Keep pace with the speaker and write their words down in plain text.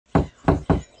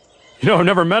You know, I've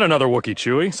never met another Wookiee,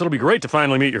 Chewie, so it'll be great to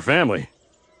finally meet your family.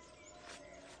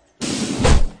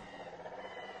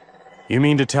 You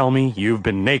mean to tell me you've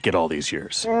been naked all these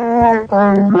years? You were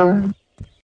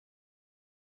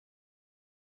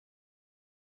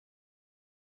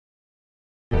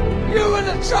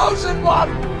the chosen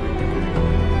one!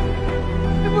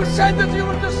 It was said that you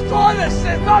would destroy the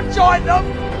Sith, not join them!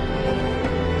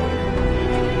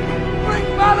 Bring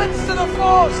balance to the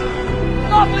Force,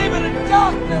 not leave it in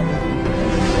darkness!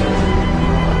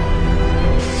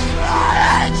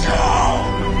 I hate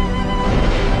you!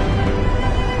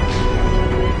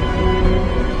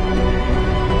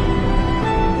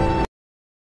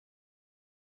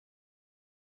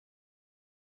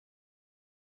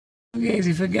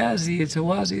 Fugazi, fugazi, it's a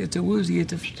wazi, it's a woozy,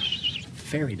 it's a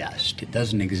fairy dust. It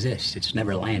doesn't exist. It's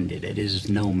never landed. It is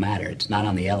no matter. It's not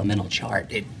on the elemental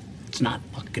chart. It's not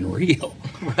fucking real.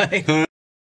 Right?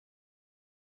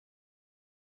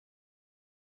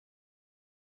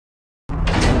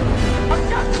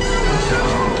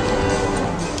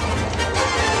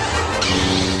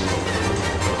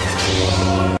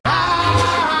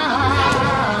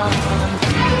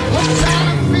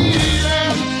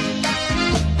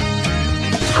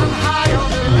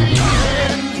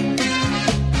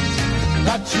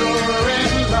 That you're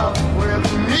in love with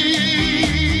me.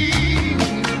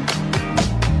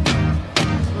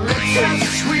 It's as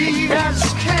sweet as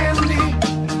candy.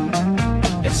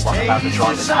 It's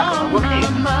tastes on my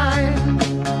mind.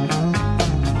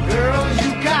 Girl, you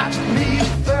got me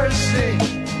thirsty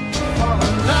for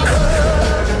another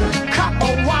cup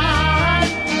of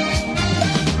wine.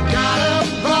 Got a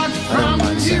bug from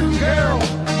you, girl,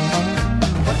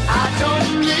 but I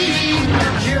don't need a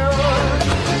cure.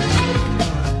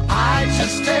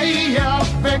 Just stay a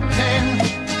victim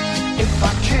if I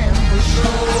can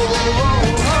restore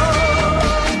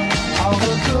all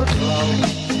the good love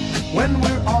when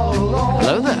we're all alone.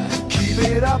 Hello there. Keep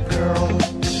it up, girl.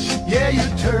 Yeah, you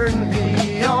turn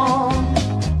me on.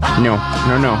 No,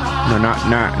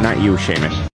 not you,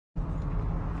 Seamus.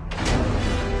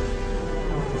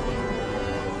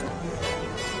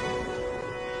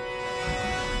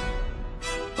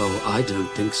 Oh, I don't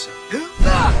think so.